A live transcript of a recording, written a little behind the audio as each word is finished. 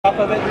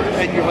of it,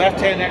 and your left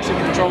hand actually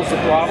controls the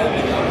throttle.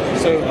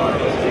 So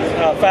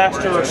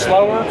faster or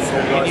slower,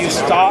 and you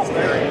stop.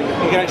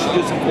 You can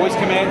actually do some voice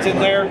commands in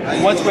there.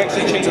 Once we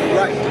actually change it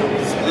right,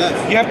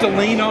 you have to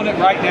lean on it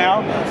right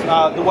now.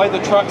 The way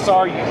the trucks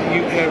are,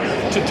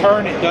 to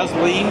turn it does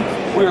lean.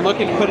 We were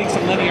looking at putting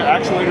some linear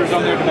actuators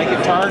on there to make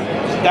it turn.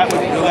 That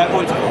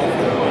would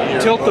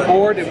tilt the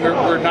board, and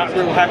we're not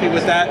real happy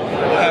with that.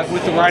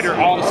 With the rider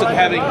all of a sudden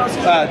having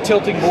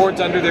tilting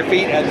boards under their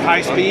feet at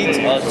high speeds.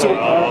 So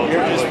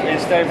you're just,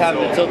 instead of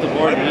having to tilt the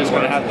board, you're just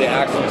going to have the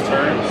axles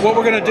turn? What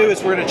we're going to do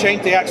is we're going to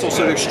change the axles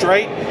so they're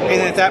straight, and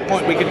then at that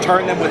point we can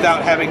turn them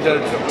without having to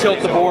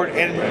tilt the board,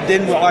 and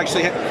then we'll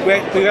actually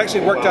we've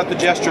actually worked out the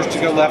gestures to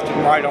go left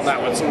and right on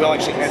that one, so we'll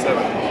actually end up.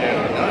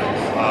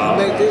 Who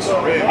made this?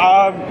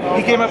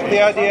 He came up with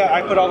the idea.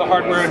 I put all the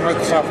hardware and wrote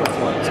the software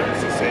for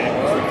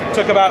it.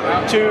 Took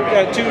about two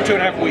and a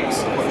half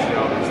weeks.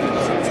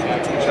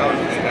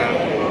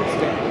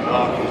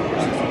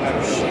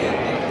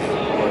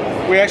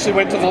 We actually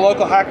went to the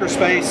local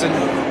hackerspace and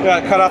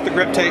cut out the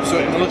grip tape so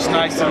it looks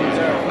nice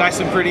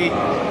and pretty.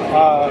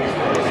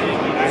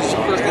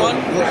 First one?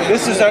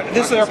 This is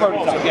our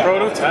prototype. Yeah.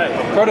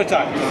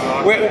 Prototype.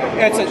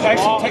 It's an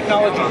actual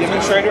technology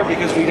demonstrator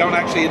because we don't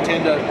actually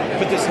intend to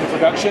put this in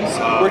production.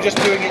 We're just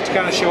doing it to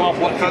kind of show off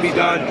what can be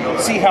done,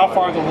 see how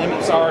far the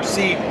limits are,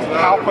 see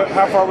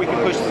how far we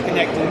can push the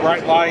Kinect and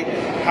bright light,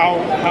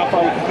 how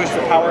far we can push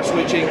for power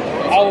switching,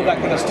 all of that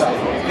kind of stuff.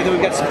 And then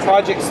we've got some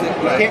projects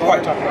that we can't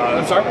quite talk about.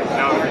 I'm sorry?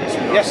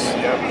 Yes.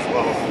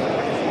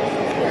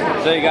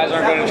 So you guys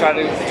aren't going to try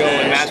to go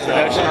in mass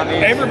production on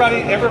these?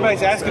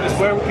 Everybody's asking us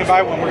where we can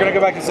buy one. We're going to go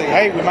back and say,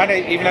 hey, we might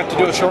even have to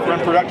do a short run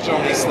production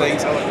on these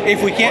things.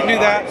 If we can't do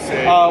that,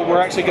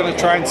 we're actually going to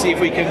try and see if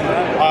we can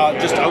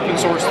just open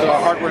source the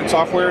hardware and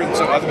software, and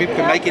so other people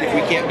can make it if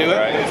we can't do it.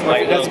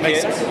 Like it doesn't make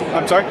sense.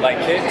 I'm sorry? Like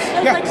kits?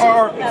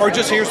 Yeah, or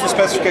just here's the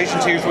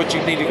specifications, here's what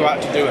you need to go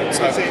out to do it.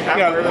 So,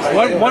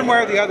 one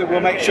way or the other,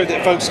 we'll make sure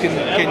that folks can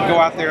go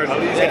out there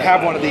and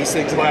have one of these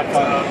things and have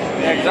fun.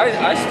 Yeah, because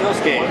I still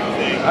skate.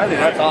 I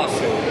think that's awesome.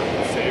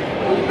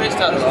 We're based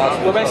out of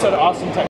Austin. We're based out of Austin, Texas.